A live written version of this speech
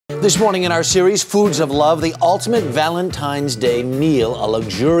This morning in our series, Foods of Love, the ultimate Valentine's Day meal, a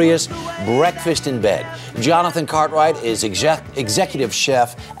luxurious breakfast in bed. Jonathan Cartwright is executive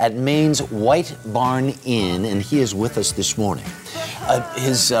chef at Maine's White Barn Inn, and he is with us this morning.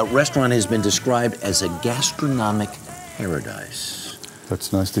 His restaurant has been described as a gastronomic paradise.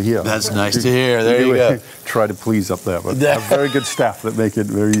 That's nice to hear. That's nice to hear. There you go. Try to please up there, but we have very good staff that make it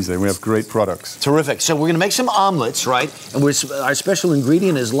very easy. We have great products. Terrific. So we're going to make some omelets, right? And our special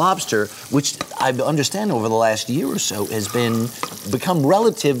ingredient is lobster, which I understand over the last year or so has become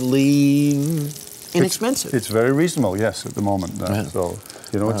relatively inexpensive. It's very reasonable, yes, at the moment. Yeah. So,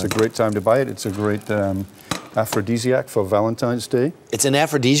 it's a great time to buy it. It's a great aphrodisiac for Valentine's Day. It's an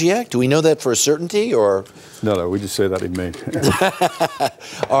aphrodisiac? Do we know that for a certainty, or? No, we just say that in Maine.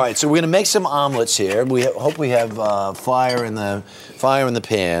 All right, so we're going to make some omelets here. We hope we have fire in the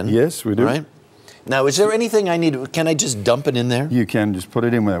pan. Yes, we do. Right? Now, is there anything I need? Can I just dump it in there? You can just put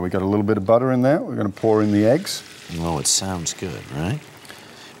it in there. We got a little bit of butter in there. We're going to pour in the eggs. Oh, it sounds good, right?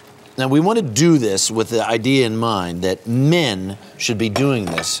 Now, we want to do this with the idea in mind that men should be doing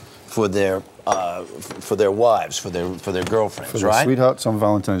this for their wives, for their girlfriends, for their right? Sweethearts on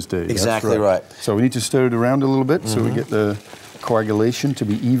Valentine's Day. Exactly right. So we need to stir it around a little bit so we get the coagulation to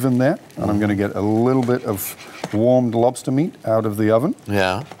be even there. And I'm going to get a little bit of warmed lobster meat out of the oven.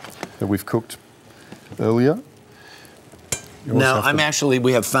 Yeah. That we've cooked earlier. Now,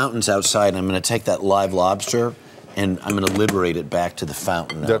 we have fountains outside, and I'm going to take that live lobster and I'm going to liberate it back to the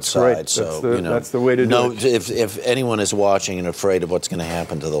fountain outside. Right. So, that's the way to do it. If anyone is watching and afraid of what's going to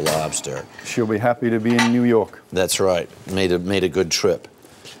happen to the lobster, she'll be happy to be in New York. That's right. Made a good trip.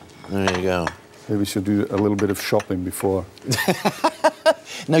 There you go. Maybe she'll do a little bit of shopping before.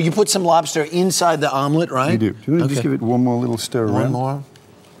 Now, you put some lobster inside the omelet, right? You do. Do you want to just give it one more little stir around? One more?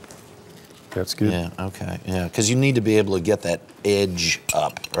 That's good. Yeah, okay. Yeah, because you need to be able to get that edge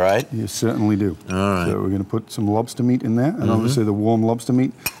up, right? You certainly do. All right. So we're going to put some lobster meat in there, and obviously the warm lobster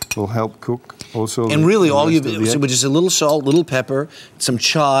meat will help cook also. And really, all you do is just a little salt, little pepper, some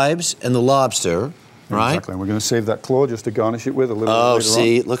chives, and the lobster, right? Exactly. And we're going to save that claw just to garnish it with a little bit later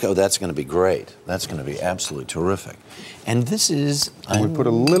see, on. look, that's going to be great. That's going to be absolutely terrific. And this is... And we put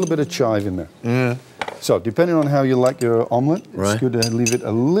a little bit of chive in there. Yeah. So, depending on how you like your omelet, it's good to leave it a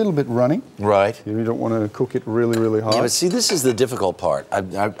little bit runny. Right. You don't want to cook it really, really hard. Yeah, but see, this is the difficult part. Are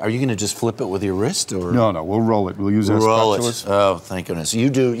you going to just flip it with your wrist, or? No, we'll roll it. We'll use our spatulas. Oh, thank goodness. You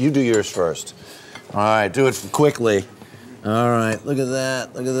do yours first. All right, do it quickly. All right, look at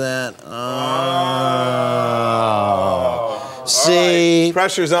that. Look at that. Oh. See? Right.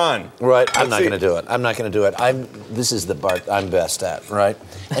 Pressure's on. Right, I'm not going to do it. I'm not going to do it. This is the part I'm best at, right?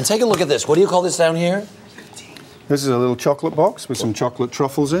 And take a look at this. What do you call this down here? This is a little chocolate box with some chocolate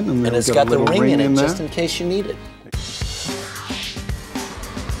truffles in. And it's got the ring in it, just in case you need it.